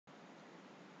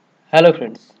Hello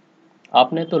friends.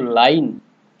 आपने तो line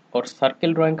और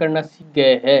सर्कल ड्राइंग करना सीख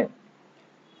गए हैं,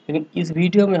 लेकिन इस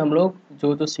वीडियो में हम लोग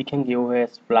जो जो सीखेंगे वो है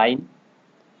स्प्लाइन,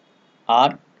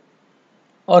 आर्क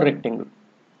और रेक्टेंगल।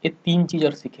 ये तीन चीज़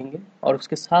और सीखेंगे और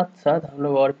उसके साथ साथ हम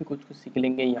लोग और भी कुछ कुछ सीख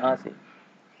लेंगे यहाँ से।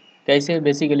 कैसे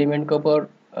बेसिक एलिमेंट के ऊपर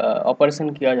ऑपरेशन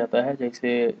किया जाता है,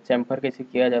 जैसे चैम्फर कैसे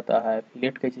किया जाता है,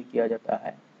 फिलेट कैसे किया जाता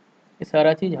है, ये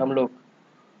सारा चीज़ हम लोग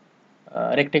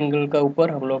रेक्टेंगल का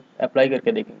ऊपर हम लोग अप्लाई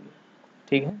करके देखेंगे।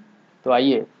 ठीक है, तो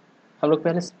आइए हम लोग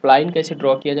पहले स्प्लाइन कैसे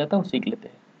ड्रॉ किया जाता है वो सीख लेते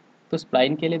हैं। तो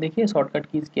स्प्लाइन के लिए देखिए शॉर्टकट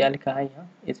कीज क्या लिखा है यहाँ,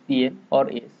 SPL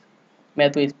और एस। मैं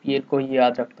तो SPL को ही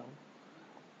याद रखता हूँ।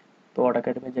 तो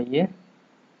ऑटोकैड में जाइए,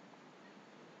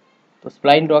 तो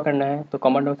स्प्लाइन ड्रॉ करना है तो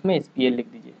कमांड बॉक्स में SPL लिख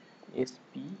दीजिए,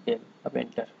 SPL, अब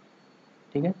एंटर।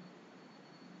 ठीक है,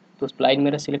 तो स्प्लाइन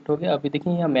मेरा सिलेक्ट हो गया। अभी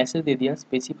देखिए यहाँ मैसेज दे दिया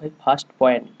स्पेसिफाई फास्ट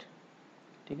पॉइंट।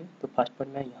 ठीक है, तो फास्ट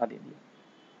पॉइंट मैं यहाँ दे दिया।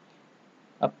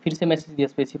 अब फिर से मैसेज दिया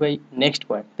स्पेसिफाई नेक्स्ट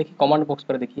पॉइंट। देखिए कमांड बॉक्स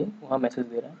पर देखिए वहाँ मैसेज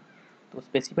दे रहा है, तो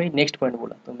स्पेसिफाई नेक्स्ट पॉइंट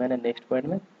बोला तो मैंने नेक्स्ट पॉइंट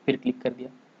में फिर क्लिक कर दिया।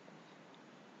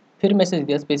 फिर मैसेज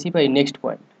दिया स्पेसिफाई नेक्स्ट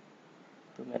पॉइंट,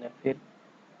 तो मैंने फिर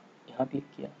यहाँ क्लिक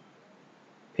किया।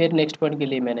 फिर नेक्स्ट पॉइंट के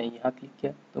लिए मैंने यहाँ क्लिक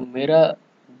किया। तो मेरा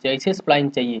जैसे स्प्लाइन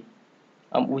चाहिए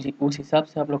हम उस हिसाब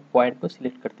से हम लोग पॉइंट को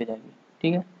सिलेक्ट करते जाएंगे।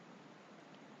 ठीक है,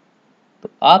 तो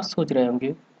आप सोच रहे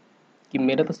होंगे कि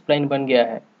मेरा तो स्प्लाइन बन गया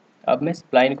है, अब मैं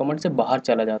स्प्लाइन कमांड से बाहर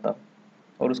चला जाता हूँ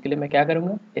और उसके लिए मैं क्या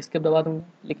करूँगा, एस्केप दबा दूँगा।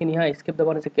 लेकिन यहाँ एस्केप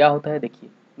दबाने से क्या होता है, देखिए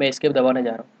मैं एस्केप दबाने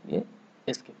जा रहा हूँ, ये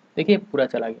एस्केप देखिए पूरा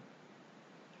चला गया।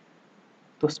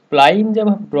 तो स्प्लाइन जब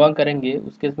हम ड्रॉ करेंगे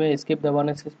उसके इसमें एस्केप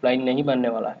दबाने से स्प्लाइन नहीं बनने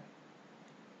वाला है।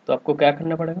 तो आपको क्या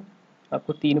करना पड़ेगा,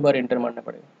 आपको 3 बार एंटर मारना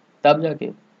पड़ेगा, तब जाके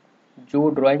जो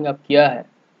ड्राइंग आप किया है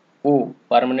वो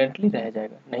परमानेंटली रह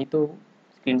जाएगा, नहीं तो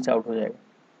स्क्रीन से आउट हो जाएगा।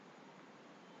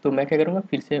 तो मैं क्या करूँगा,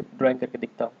 फिर से ड्राइंग करके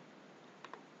दिखता हूँ।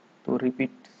 तो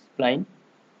रिपीट स्प्लाइन,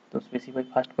 तो specify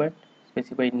first point,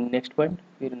 specify next point,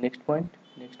 फिर next point,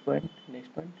 next point,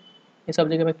 next point, ये सब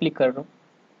जगह मैं क्लिक कर रहा हूँ।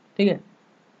 ठीक है,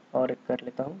 और एक कर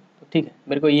लेता हूँ। तो ठीक है,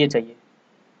 मेरे को ये चाहिए।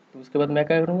 तो उसके बाद मैं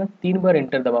क्या करूँगा, 3 बार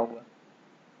एंटर दबाऊँगा,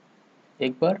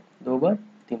 1 बार, 2 बार,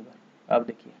 3 बार। आप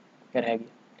देखिए क्या रह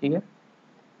गया। ठीक है,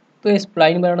 तो ये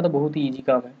स्प्लाइन बनाना तो बहुत ही ईजी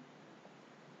काम है।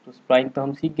 तो स्प्लाइन तो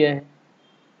हम सीख गए हैं।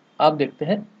 आप देखते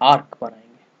हैं आर्क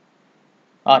बनाएंगे।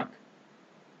 आर्क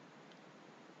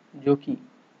जो कि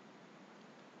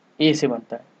ए से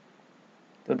बनता है।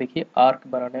 तो देखिए आर्क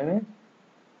बनाने में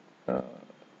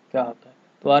क्या होता है।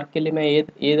 तो आर्क के लिए मैं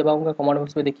ए दबाऊंगा कमांड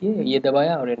बॉक्स में, देखिए ये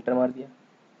दबाया और एंटर मार दिया।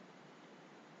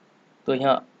 तो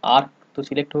यहाँ आर्क तो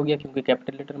सिलेक्ट हो गया क्योंकि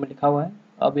कैपिटल लेटर में लिखा हुआ है।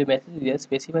 अब ये मैसेज दिया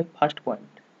specify first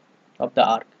point of the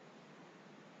arc.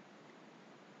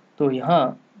 तो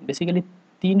यहाँ बेसिकली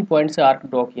 3 पॉइंट से आर्क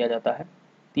ड्रॉ किया जाता है,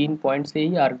 3 पॉइंट से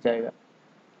ही आर्क जाएगा।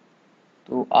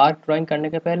 तो आर्क ड्राइंग करने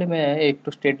के पहले मैं एक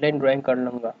तो स्ट्रेट लाइन ड्राइंग कर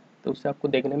लूँगा, तो उससे आपको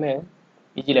देखने में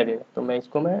इजी लगेगा। तो मैं इस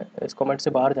कमेंट से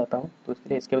बाहर जाता हूँ, तो इसके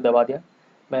लिए एस्केप दबा दिया।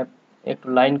 मैं एक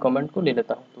तो लाइन कमेंट को ले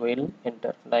लेता हूँ, तो एल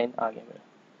एंटर, लाइन आ गया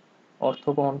मेरा।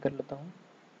 ऑर्थो को ऑन कर लेता हूँ,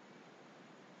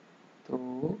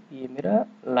 तो ये मेरा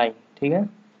लाइन। ठीक है,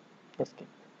 एस्केप।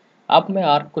 अब मैं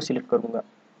आर्क को सिलेक्ट करूँगा,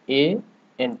 ए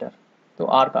एंटर, तो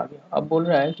आर्क आ गया। अब बोल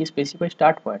रहा है कि स्पेसिफाई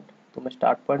स्टार्ट पॉइंट, तो मैं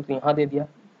स्टार्ट पॉइंट तो यहाँ दे दिया।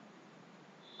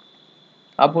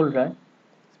 अब बोल रहा है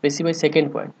स्पेसिफाई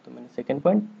सेकेंड पॉइंट, तो मैंने सेकेंड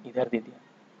पॉइंट इधर दे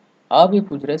दिया। अब ये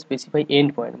पूछ रहा है स्पेसिफाई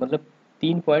एंड पॉइंट, मतलब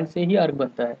 3 पॉइंट से ही आर्क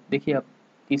बनता है। देखिए अब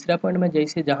तीसरा पॉइंट मैं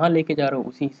जैसे जहाँ लेके जा रहा हूँ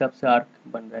उसी हिसाब से आर्क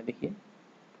बन रहा है, देखिए।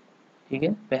 ठीक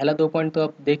है, पहला 2 पॉइंट तो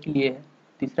आप देख लिए हैं,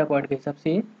 तीसरा पॉइंट के हिसाब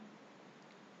से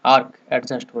आर्क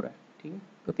एडजस्ट हो रहा है। ठीक है,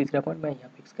 तो तीसरा पॉइंट मैं यहाँ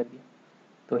फिक्स कर दिया,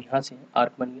 तो यहाँ से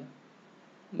आर्क बन गया।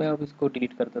 मैं अब इसको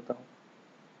डिलीट कर देता हूँ।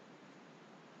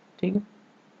 ठीक है,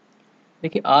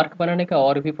 देखिए आर्क बनाने का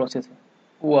और भी प्रोसेस है,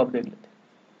 वो आप देख लेते हैं।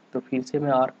 तो फिर से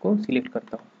मैं आर्क को सिलेक्ट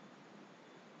करता हूँ,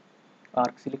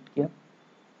 आर्क सिलेक्ट किया।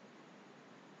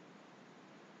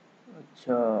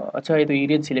 अच्छा अच्छा, ये तो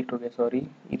इरेज सिलेक्ट हो गया, सॉरी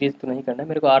इरेज तो नहीं करना है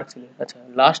मेरे को, आर्क सिलेक्ट। अच्छा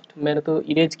लास्ट मैंने तो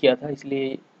इरेज किया था,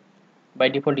 इसलिए बाय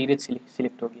डिफ़ॉल्ट इरेज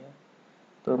सिलेक्ट हो गया।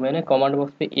 तो मैंने कमांड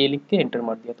बॉक्स पे ए लिख के एंटर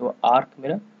मार दिया, तो आर्क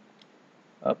मेरा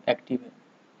अब एक्टिव है।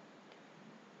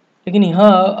 लेकिन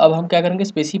यहाँ अब हम क्या करेंगे,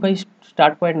 स्पेसिफाई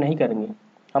स्टार्ट पॉइंट नहीं करेंगे,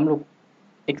 हम लोग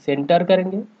एक सेंटर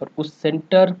करेंगे और उस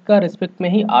सेंटर का रिस्पेक्ट में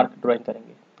ही आर्क ड्राइंग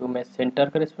करेंगे। तो मैं सेंटर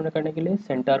का रिस्पेक्ट करने के लिए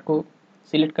सेंटर को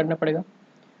सिलेक्ट करना पड़ेगा,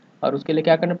 और उसके लिए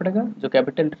क्या करना पड़ेगा, जो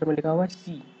कैपिटल लेटर में लिखा हुआ है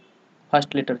सी,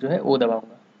 फर्स्ट लेटर जो है वो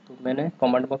दबाऊंगा। तो मैंने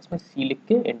कमांड बॉक्स में सी लिख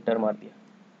के एंटर मार दिया।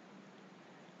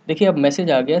 देखिए अब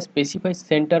मैसेज आ गया specify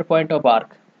centre point of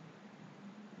arc.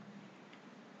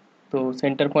 तो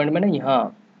सेंटर पॉइंट मैंने यहाँ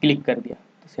क्लिक कर दिया,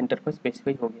 तो सेंटर पर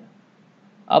स्पेसिफाई हो गया।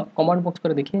 अब कमांड बॉक्स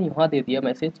पर देखिए यहाँ दे दिया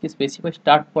मैसेज कि specify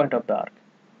start point of the arc.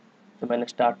 तो मैंने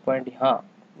स्टार्ट पॉइंट यहाँ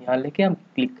यहाँ लेके हम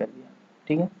क्लिक कर दिया।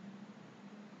 ठीक है,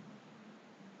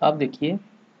 अब देखिए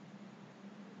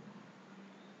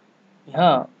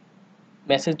यहाँ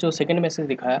मैसेज जो सेकंड मैसेज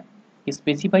दिखाया कि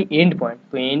स्पेसिफाई एंड पॉइंट,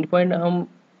 तो एंड पॉइंट हम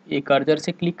ये कर्सर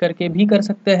से क्लिक करके भी कर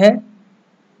सकते हैं।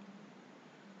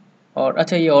 और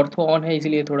अच्छा, ये ऑर्थो ऑन है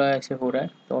इसलिए थोड़ा ऐसे हो रहा है,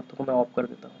 तो ऑर्थो को मैं ऑफ कर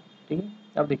देता हूँ। ठीक है,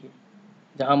 अब देखिए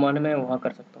जहाँ मन में वहाँ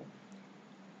कर सकता हूँ।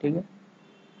 ठीक है,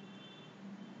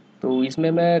 तो इसमें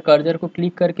मैं कर्सर को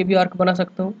क्लिक करके भी आर्क बना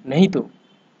सकता हूँ, नहीं तो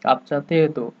आप चाहते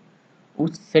हैं तो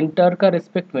उस सेंटर का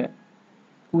रिस्पेक्ट में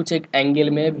कुछ एक एंगल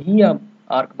में भी आप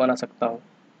आर्क बना सकता हूँ।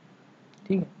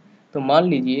 ठीक है, तो मान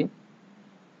लीजिए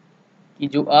कि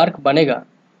जो आर्क बनेगा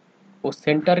वो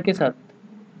सेंटर के साथ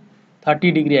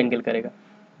 30 डिग्री एंगल करेगा।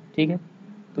 ठीक है,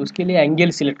 तो उसके लिए एंगल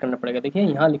सिलेक्ट करना पड़ेगा। देखिए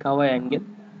यहाँ लिखा हुआ है एंगल,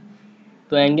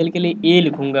 तो एंगल के लिए ए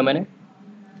लिखूंगा मैंने,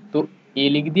 तो ए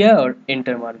लिख दिया और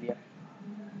एंटर मार दिया।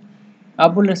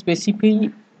 अब बोल रहे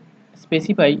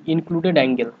स्पेसिफाई इंक्लूडेड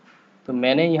एंगल, तो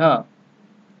मैंने यहाँ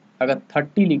अगर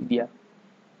 30 लिख दिया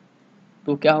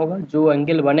तो क्या होगा, जो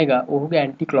एंगल बनेगा वो होगा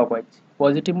एंटी क्लॉकवाइज।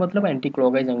 पॉजिटिव मतलब एंटी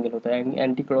क्लॉकवाइज एंगल होता है,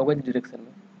 एंटी क्लॉकवाइज डायरेक्शन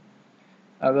में।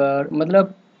 अगर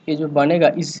मतलब ये जो बनेगा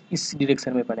इस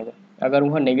डायरेक्शन में बनेगा। अगर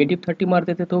वहाँ -30 मार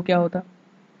देते तो क्या होता,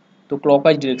 तो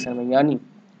क्लॉकवाइज डायरेक्शन में, यानी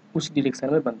उस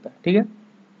डायरेक्शन में बनता है। ठीक है,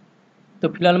 तो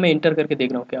फिलहाल मैं इंटर करके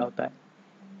देख रहा हूँ क्या होता है,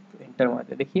 तो इंटर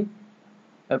मारते देखिए।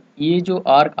 अब ये जो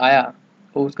आर्क आया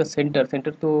वो उसका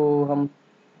सेंटर तो हम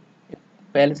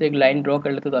पहले से एक लाइन ड्रॉ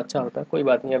कर लेते तो अच्छा होता, कोई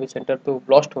बात नहीं, अभी सेंटर तो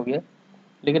लॉस्ट हो गया।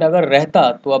 लेकिन अगर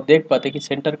रहता तो आप देख पाते कि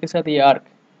सेंटर के साथ ये आर्क,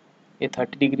 ये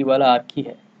 30 डिग्री वाला आर्क ही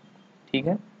है। ठीक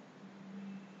है,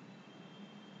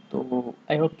 तो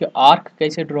आई होप कि आर्क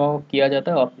कैसे ड्रॉ किया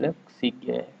जाता है आप लोग सीख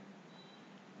गए हैं।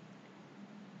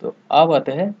 तो अब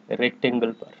आते हैं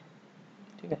रेक्टेंगल पर।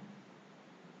 ठीक है,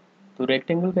 तो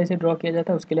रेक्टेंगल कैसे ड्रॉ किया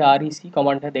जाता है उसके लिए REC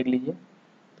कमांड है, देख लीजिए।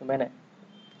 तो मैंने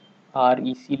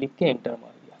REC लिख के एंटर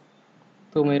मार दिया,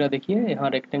 तो मेरा देखिए यहाँ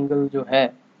रेक्टेंगल जो है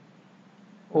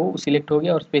वो सिलेक्ट हो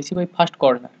गया। और स्पेसिफाई फर्स्ट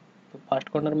कॉर्नर, तो फर्स्ट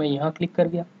कॉर्नर में यहाँ क्लिक कर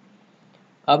दिया।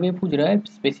 अब ये पूछ रहा है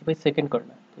स्पेसिफाई सेकंड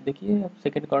कॉर्नर, तो देखिए अब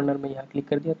सेकंड कॉर्नर में यहाँ क्लिक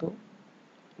कर दिया तो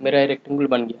मेरा रेक्टेंगल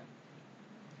बन गया।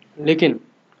 लेकिन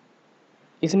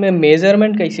इसमें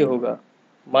मेजरमेंट कैसे होगा,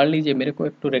 मान लीजिए मेरे को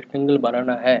एक तो रेक्टेंगल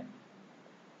बनाना है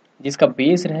जिसका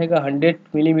बेस रहेगा 100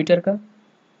 मिलीमीटर का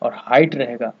और हाइट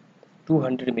रहेगा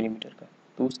 200 मिलीमीटर का,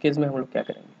 तो उस केस में हम लोग क्या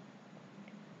करेंगे।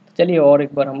 तो चलिए और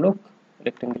एक बार हम लोग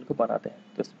रेक्टेंगल को बनाते हैं।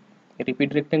 तो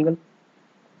रिपीट रेक्टेंगल,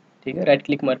 ठीक है, राइट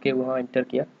क्लिक मार के वहाँ इंटर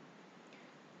किया,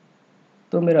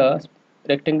 तो मेरा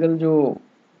रेक्टेंगल जो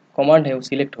कमांड है वो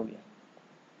सिलेक्ट हो गया।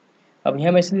 अब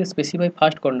यहाँ मैं इसलिए स्पेसिफाई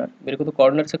फास्ट कॉर्नर, मेरे को तो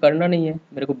कॉर्नर से करना नहीं है,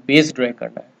 मेरे को बेस ड्राइंग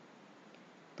करना है।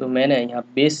 तो मैंने यहाँ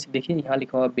बेस, देखिए यहाँ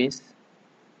लिखा हुआ बेस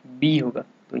बी होगा,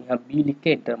 तो यहाँ बी लिख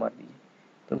के एंटर मार दीजिए।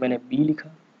 तो मैंने बी लिखा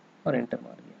और एंटर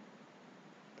मार दिया।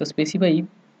 तो स्पेसिफाई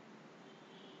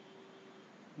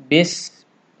बेस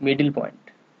मिडिल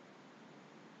पॉइंट,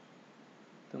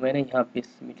 तो मैंने यहाँ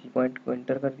बेस मिडिल पॉइंट को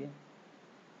एंटर कर दिया।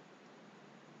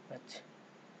 अच्छा,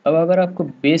 अब अगर आपको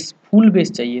बेस फुल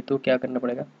बेस चाहिए तो क्या करना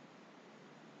पड़ेगा,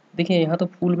 देखिए यहाँ तो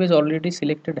फुल बेस ऑलरेडी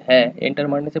सिलेक्टेड है, एंटर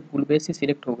मारने से फुल बेस ही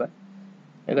सिलेक्ट होगा।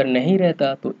 अगर नहीं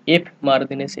रहता तो F मार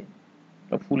देने से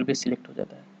तो फुल बेस सिलेक्ट हो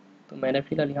जाता है। तो मैंने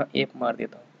फिलहाल यहाँ F मार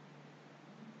देता हूँ।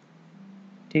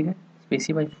 ठीक है,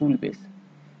 स्पेसिफाई फुल बेस।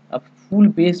 अब फुल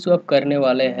बेस जो आप करने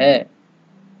वाले हैं,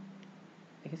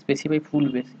 देखिए स्पेसिफाई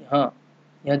फुल बेस,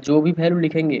 यहाँ जो भी वैल्यू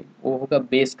लिखेंगे वो होगा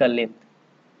बेस का लेंथ।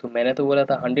 तो मैंने तो बोला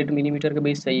था 100 मिलीमीटर का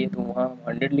बेस चाहिए, तो वहाँ हम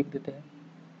 100 लिख देते हैं।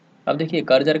 अब देखिए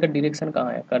कर्जर का डायरेक्शन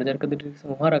कहाँ है, कर्जर का डायरेक्शन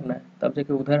वहाँ रखना है, तब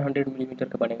जाके उधर 100 मिलीमीटर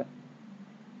का बनेगा।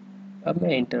 अब मैं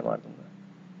एंटर मार दूंगा।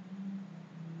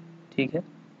 ठीक है,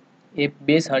 ये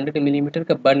बेस 100 मिलीमीटर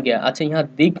का बन गया। अच्छा, यहाँ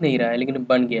दिख नहीं रहा है लेकिन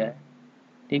बन गया है।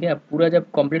 ठीक है, अब पूरा जब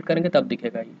कंप्लीट करेंगे तब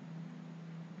दिखेगा ये।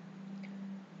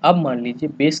 अब मान लीजिए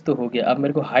बेस तो हो गया, अब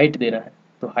मेरे को हाइट देना है,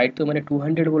 तो हाइट तो मैंने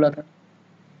 200 बोला था।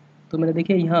 तो मैंने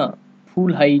देखिए यहाँ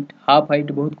फुल हाइट, हाफ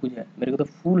हाइट, बहुत कुछ है, मेरे को तो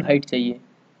फुल हाइट चाहिए।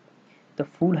 तो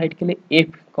फुल हाइट के लिए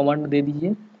एफ कमांड दे दीजिए।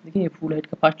 देखिए फुल हाइट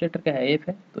का फर्स्ट लेटर क्या है, एफ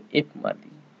है, तो एफ मार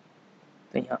दीजिए।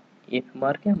 तो यहाँ एफ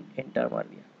मार के हम एंटर मार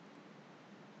दिया।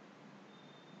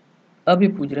 अब ये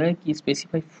पूछ रहा है कि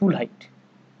स्पेसिफाई फुल हाइट,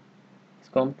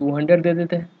 इसको हम 200 दे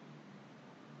देते हैं,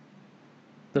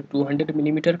 तो 200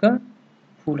 मिलीमीटर का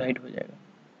फुल हाइट हो जाएगा।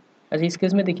 अच्छा, इस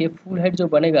केस में देखिए फुल हाइट जो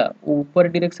बनेगा वो ऊपर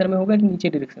डायरेक्शन में होगा कि नीचे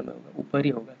डायरेक्शन में होगा, ऊपर ही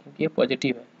होगा क्योंकि ये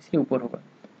पॉजिटिव है इसलिए ऊपर होगा।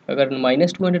 अगर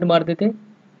 -200 मार देते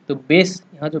तो बेस,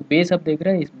 यहाँ जो बेस आप देख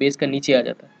रहे हैं इस बेस का नीचे आ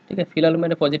जाता है। ठीक है, फिलहाल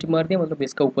मैंने पॉजिटिव मार दिया, मतलब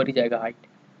बेस का ऊपर ही जाएगा हाइट।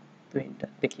 तो एंटर,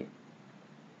 देखिए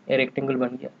ये रेक्टेंगल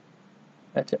बन गया।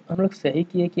 अच्छा, हम लोग सही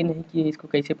किए कि नहीं किए इसको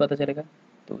कैसे पता चलेगा,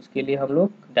 तो उसके लिए हम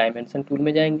लोग डायमेंशन टूल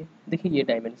में जाएंगे। देखिए ये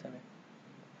डायमेंशन है,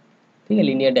 ठीक है,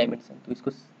 लीनियर डायमेंशन। तो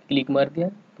इसको क्लिक मार दिया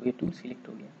तो ये टूल सिलेक्ट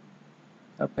हो गया।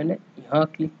 अब मैंने यहाँ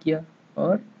क्लिक किया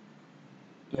और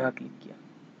यहाँ क्लिक किया,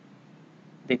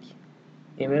 देखिए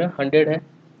ये मेरा 100 है।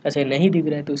 अच्छा नहीं दिख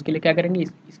रहा है तो इसके लिए क्या करेंगे,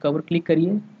 इसका ऊपर क्लिक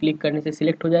करिए, क्लिक करने से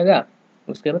सिलेक्ट हो जाएगा।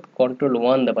 उसके बाद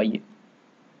Ctrl+1 दबाइए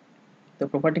तो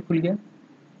प्रॉपर्टी खुल गया।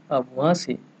 अब वहाँ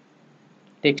से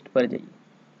टेक्स्ट पर जाइए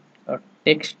और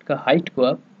टेक्स्ट का हाइट को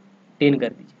आप 10 कर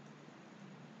दीजिए।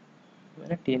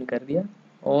 मैंने 10 कर दिया।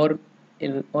 और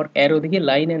एरो देखिए,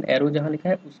 लाइन एंड एरो जहाँ लिखा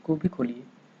है उसको भी खोलिए,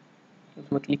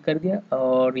 उसमें क्लिक कर दिया।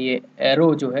 और ये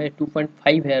एरो जो है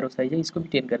 2.5 है, एरो साइज है, इसको भी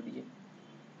 10 कर दीजिए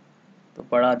तो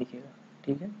बड़ा दिखेगा,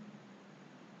 ठीक है।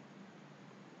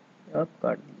 अब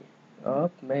काट दीजिए।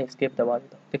 अब मैं एस्केप दबा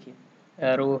देता हूँ, देखिए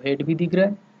एरो हेड भी दिख रहा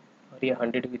है और ये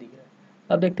 100 भी दिख रहा है।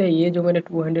 अब देखते हैं ये जो मैंने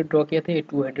 200 ड्रॉ किया था ये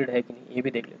 200 है कि नहीं, ये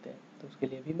भी देख लेते हैं। तो उसके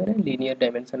लिए भी मैंने लीनियर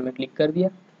डायमेंशन में क्लिक कर दिया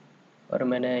और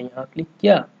मैंने यहाँ क्लिक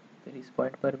किया, फिर इस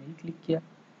पॉइंट पर भी क्लिक किया,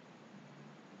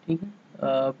 ठीक है।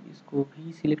 अब इसको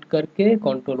भी सिलेक्ट करके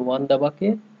Ctrl+1 दबा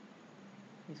के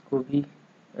इसको भी,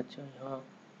 अच्छा यहाँ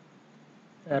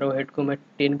एरो हेड को मैं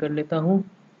 10 कर लेता हूँ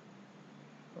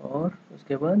और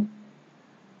उसके बाद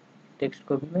टेक्स्ट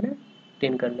को भी मैंने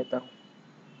 10 कर लेता हूँ,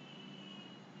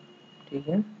 ठीक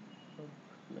है। तो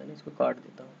मैंने इसको काट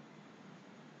देता हूँ,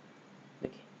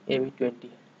 देखिए ये भी 20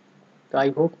 है। तो आई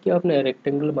होप कि आपने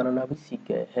रेक्टेंगल बनाना भी सीख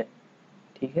गए हैं,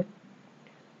 ठीक है।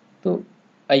 तो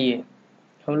आइए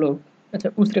हम लोग, अच्छा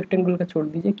उस रेक्टेंगल का छोड़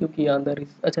दीजिए क्योंकि अंदर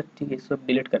अच्छा ठीक है, सब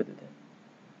डिलीट कर देते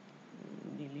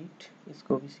हैं। डिलीट,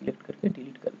 इसको भी सिलेक्ट करके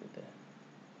डिलीट कर देते हैं,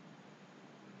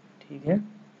 ठीक है।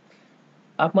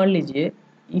 आप मान लीजिए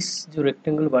इस जो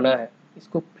रेक्टेंगल बना है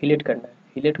इसको फिलेट करना है।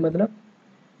 फिलेट मतलब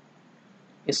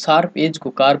इस शार्प एज को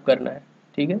कार्व करना है,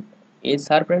 ठीक है। एज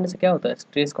शार्प रहने से क्या होता है,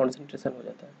 स्ट्रेस कॉन्सेंट्रेशन हो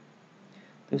जाता है।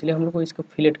 तो इसलिए हम लोग को इसको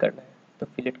फिलेट करना है। तो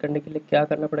फिलेट करने के लिए क्या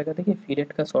करना पड़ेगा, देखिए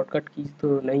फिलेट का शॉर्टकट की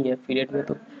तो नहीं है, फिलेट में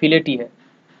तो फिलेट ही है।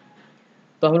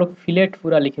 तो हम लोग फिलेट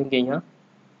पूरा लिखेंगे यहाँ,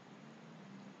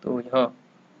 तो यहाँ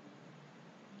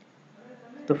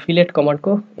तो फिलेट कमांड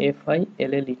को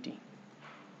FILLET,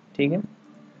 ठीक है।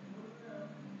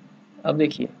 अब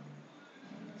देखिए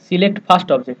सिलेक्ट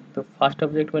फास्ट ऑब्जेक्ट, तो फास्ट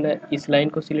ऑब्जेक्ट मैंने इस लाइन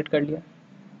को सिलेक्ट कर लिया।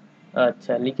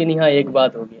 अच्छा लेकिन यहाँ एक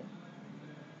बात हो गया,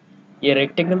 ये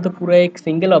रेक्टेंगल तो पूरा एक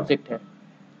सिंगल ऑब्जेक्ट है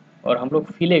और हम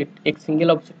लोग फिलेट एक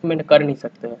सिंगल ऑब्जेक्ट में कर नहीं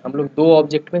सकते हैं, हम लोग दो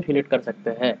ऑब्जेक्ट में फिलेट कर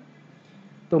सकते हैं।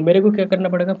 तो मेरे को क्या करना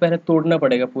पड़ेगा, पहले तोड़ना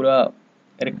पड़ेगा, पूरा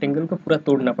रेक्टेंगल को पूरा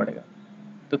तोड़ना पड़ेगा।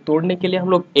 तो तोड़ने के लिए हम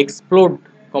लोग एक्सप्लोड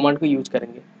कमांड को यूज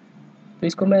करेंगे। तो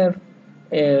इसको मैं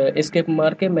एस्केप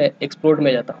मार के मैं एक्सप्लोड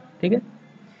में जाता हूँ, ठीक है।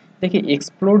 देखिए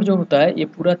एक्सप्लोड जो होता है ये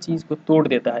पूरा चीज़ को तोड़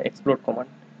देता है, एक्सप्लोड कमांड।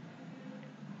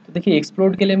 तो देखिए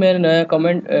एक्सप्लोड के लिए मैंने नया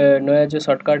कमेंट, नया जो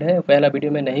शॉर्टकट है पहला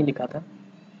वीडियो में नहीं लिखा था।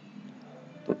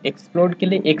 तो एक्सप्लोड के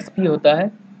लिए XP होता है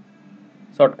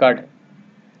शॉर्टकट है।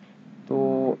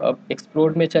 तो अब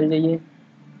एक्सप्लोड में चल जाइए,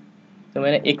 तो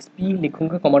मैंने XP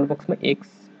लिखूंगा कमांड बॉक्स में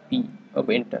XP,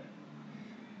 अब एंटर।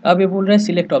 अब ये बोल रहा है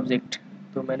सिलेक्ट ऑब्जेक्ट,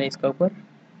 तो मैंने इसका ऊपर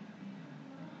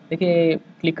देखिए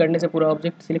क्लिक करने से पूरा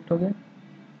ऑब्जेक्ट सिलेक्ट हो गया।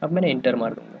 अब मैंने एंटर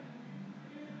मार दूंगा,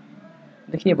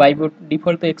 देखिए बाई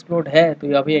डिफ़ॉल्ट तो एक्सप्लोड है,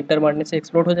 तो अभी एंटर मारने से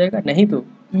एक्सप्लोड हो जाएगा, नहीं तो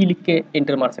ई लिख के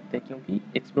एंटर मार सकते हैं क्योंकि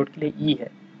एक्सप्लोड के लिए ई है।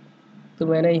 तो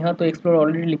मैंने यहाँ तो एक्सप्लोड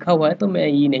ऑलरेडी लिखा हुआ है तो मैं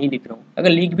ई नहीं लिख रहा हूँ, अगर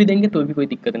लिख भी देंगे तो भी कोई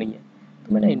दिक्कत नहीं है।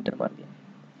 तो मैंने एंटर मार दिया,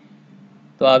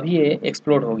 तो अभी ये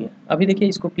एक्सप्लोड हो गया। अभी देखिए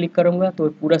इसको क्लिक करूँगा तो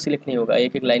पूरा सिलेक्ट नहीं होगा,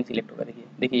 एक एक लाइन सिलेक्ट होगा। देखिए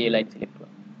देखिए ये लाइन सिलेक्ट हुआ,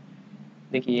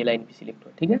 देखिए ये लाइन भी सिलेक्ट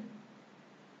हुआ, ठीक है।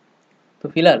 तो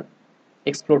फिलहाल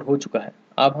एक्सप्लोड हो चुका है।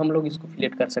 अब हम लोग इसको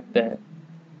फिलेट कर सकते हैं।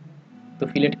 तो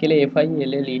फिलेट के लिए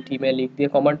FILLET में लिख दिया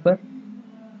कमांड पर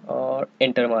और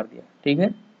एंटर मार दिया, ठीक है।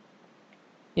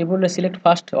 ये बोल रहा है सिलेक्ट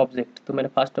फास्ट ऑब्जेक्ट, तो मैंने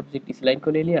फास्ट ऑब्जेक्ट इस लाइन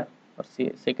को ले लिया और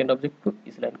सेकेंड ऑब्जेक्ट को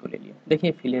इस लाइन को ले लिया,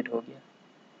 देखिए फिलेट हो गया।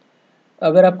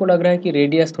 अगर आपको लग रहा है कि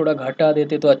रेडियस थोड़ा घटा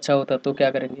देते तो अच्छा होता, तो क्या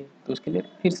करेंगे, तो उसके लिए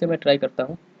फिर से मैं ट्राई करता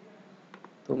हूँ।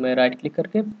 तो मैं राइट क्लिक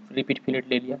करके रिपीट फिलेट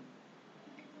ले लिया।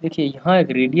 देखिए यहाँ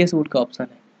एक रेडियस वुड का ऑप्शन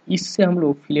है, इससे हम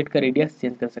लोग फिलेट का रेडियस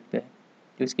चेंज कर सकते हैं।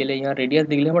 तो इसके लिए यहाँ रेडियस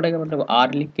लिखना पड़ेगा, मतलब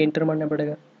R लिख के एंटर मारना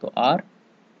पड़ेगा, तो R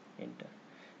एंटर।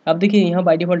 अब देखिए यहाँ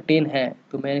बाई डिफ़ॉल्ट 10 है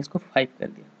तो मैंने इसको 5 कर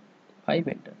दिया, 5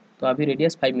 एंटर। तो अभी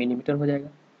रेडियस 5 मिलीमीटर हो जाएगा।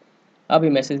 अब ये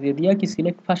मैसेज दे दिया कि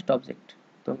सिलेक्ट फर्स्ट ऑब्जेक्ट,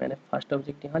 तो मैंने फर्स्ट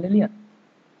ऑब्जेक्ट यहाँ ले लिया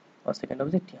और सेकंड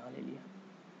ऑब्जेक्ट यहाँ ले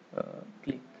लिया,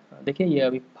 क्लिक। देखिए ये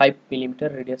अभी 5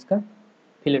 मिलीमीटर रेडियस का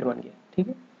फिलेट बन गया, ठीक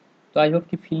है। तो आई होप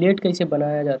कि फिलेट कैसे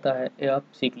बनाया जाता है ये आप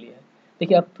सीख लिया है।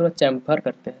 देखिए आप थोड़ा चैम्फर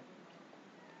करते हैं,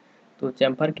 तो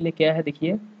चैम्फर के लिए क्या है,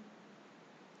 देखिए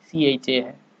CHA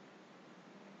है।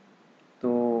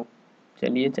 तो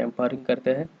चलिए चैम्फरिंग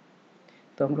करते हैं।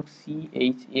 तो हम लोग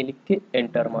CHA लिख के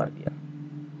एंटर मार दिया।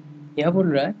 यह बोल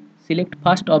रहा है सिलेक्ट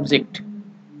फर्स्ट ऑब्जेक्ट,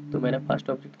 तो मैंने फर्स्ट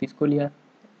ऑब्जेक्ट इसको लिया,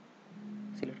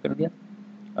 सिलेक्ट कर दिया।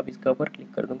 अब इसका ऊपर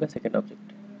क्लिक कर दूंगा सेकंड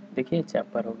ऑब्जेक्ट, देखिए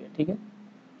चैम्फर हो गया। ठीक है,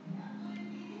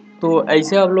 तो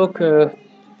ऐसे आप लोग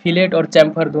फिलेट और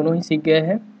चैम्फर दोनों ही सीख गए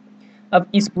हैं।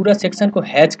 अब इस पूरा सेक्शन को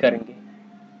हैच करेंगे।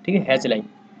 ठीक है, हैच लाइन।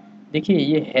 देखिए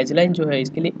ये हैच लाइन जो है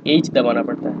इसके लिए H दबाना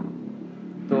पड़ता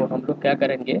है, तो हम लोग क्या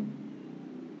करेंगे,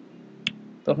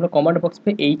 तो हम लोग कमांड बॉक्स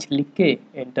पे H लिख के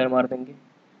एंटर मार देंगे।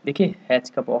 देखिए हैच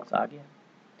का बॉक्स आ गया,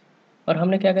 और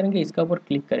हमने क्या करेंगे, इसका ऊपर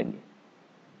क्लिक करेंगे।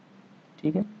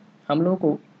 ठीक है, हम लोगों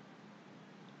को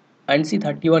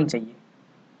NC31 चाहिए।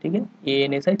 ठीक है,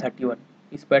 ANSI 31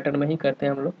 इस पैटर्न में ही करते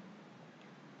हैं हम लोग।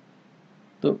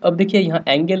 तो अब देखिए यहाँ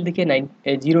एंगल देखिए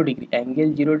 0 डिग्री,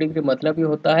 एंगल 0 डिग्री मतलब ये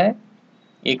होता है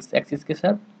एक्स एक्सिस के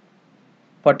साथ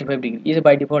 45 डिग्री, ये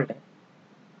बाय डिफ़ॉल्ट है।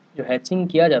 जो हैचिंग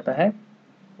किया जाता है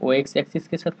वो एक्स एक्सिस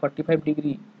के साथ 45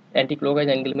 डिग्री एंटी क्लॉकवाइज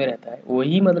एंगल में रहता है,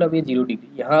 वही मतलब ये 0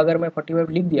 डिग्री। यहाँ अगर मैं 45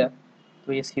 लिख दिया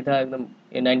तो ये सीधा एकदम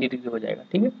 90 डिग्री हो जाएगा।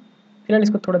 ठीक है, फिलहाल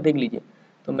इसको थोड़ा देख लीजिए।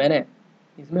 तो मैंने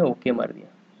इसमें ओके मार दिया।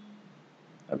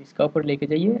 अब इसका ऊपर लेके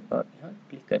जाइए और यहाँ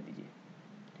क्लिक कर दीजिए।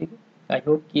 ठीक है, आई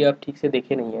होप कि आप ठीक से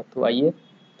देखे नहीं है। तो आइए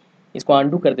इसको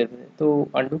अंडू कर देते थे। तो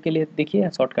अंडू के लिए देखिए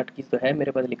शॉर्टकट की तो है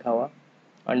मेरे पास लिखा हुआ,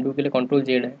 अंडू के लिए Ctrl Z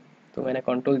है, तो मैंने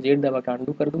Ctrl Z दबा के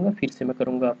अंडू कर दूंगा, फिर से मैं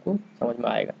करूँगा, आपको समझ में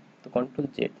आएगा। तो Ctrl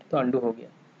Z, तो अंडू हो गया।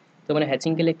 तो मैंने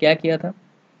हैचिंग के लिए क्या किया था,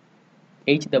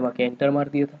 H दबा के एंटर मार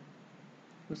दिया था।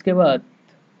 उसके बाद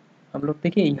हम लोग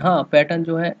देखिए यहाँ पैटर्न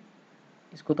जो है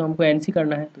इसको तो हमको NC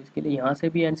करना है, तो इसके लिए यहाँ से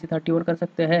भी NC31 कर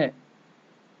सकते हैं।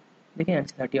 देखिए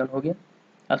NC31 हो गया।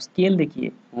 अब स्केल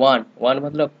देखिए 1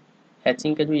 मतलब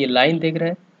हैचिंग का जो ये लाइन देख रहे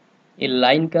हैं, ये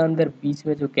लाइन का अंदर बीच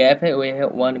में जो गैप है वो है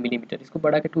 1 मिलीमीटर, इसको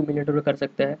बढ़ा के 2 मिलीमीटर कर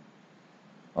सकते हैं,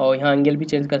 और यहाँ एंगल भी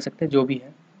चेंज कर सकते हैं, जो भी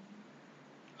है।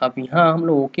 अब यहाँ हम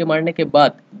लोग ओके मारने के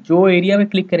बाद जो एरिया में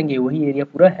क्लिक करेंगे वही एरिया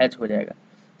पूरा हैच हो जाएगा।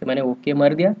 तो मैंने ओके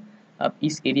मार दिया। अब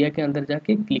इस एरिया के अंदर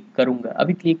जाके क्लिक करूँगा,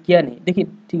 अभी क्लिक किया नहीं, देखिए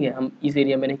ठीक है, हम इस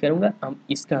एरिया में नहीं करूँगा, हम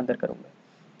इसका अंदर करूँगा।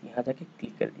 तो यहाँ जाके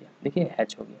क्लिक कर दिया, देखिए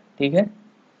हैच हो गया। ठीक है,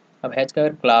 अब हैच का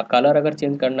अगर कलर अगर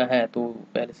चेंज करना है तो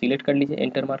पहले सिलेक्ट कर लीजिए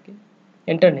एंटर मार के,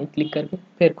 एंटर नहीं क्लिक करके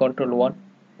फिर Ctrl 1।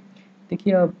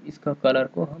 देखिए अब इसका कलर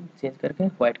को हम चेंज करके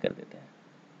वाइट कर देते हैं।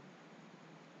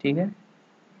 ठीक है,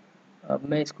 अब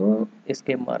मैं इसको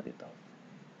एस्केप मार देता हूँ।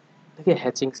 देखिए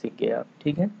हैचिंग सीख गए आप।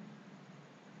 ठीक है,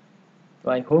 तो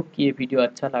आई होप कि ये वीडियो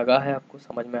अच्छा लगा है, आपको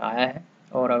समझ में आया है।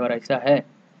 और अगर ऐसा है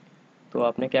तो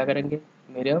आपने क्या करेंगे,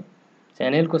 मेरे अब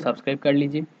चैनल को सब्सक्राइब कर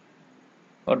लीजिए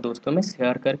और दोस्तों में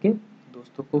शेयर करके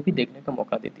दोस्तों को भी देखने का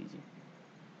मौका दे दीजिए।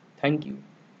 Thank you.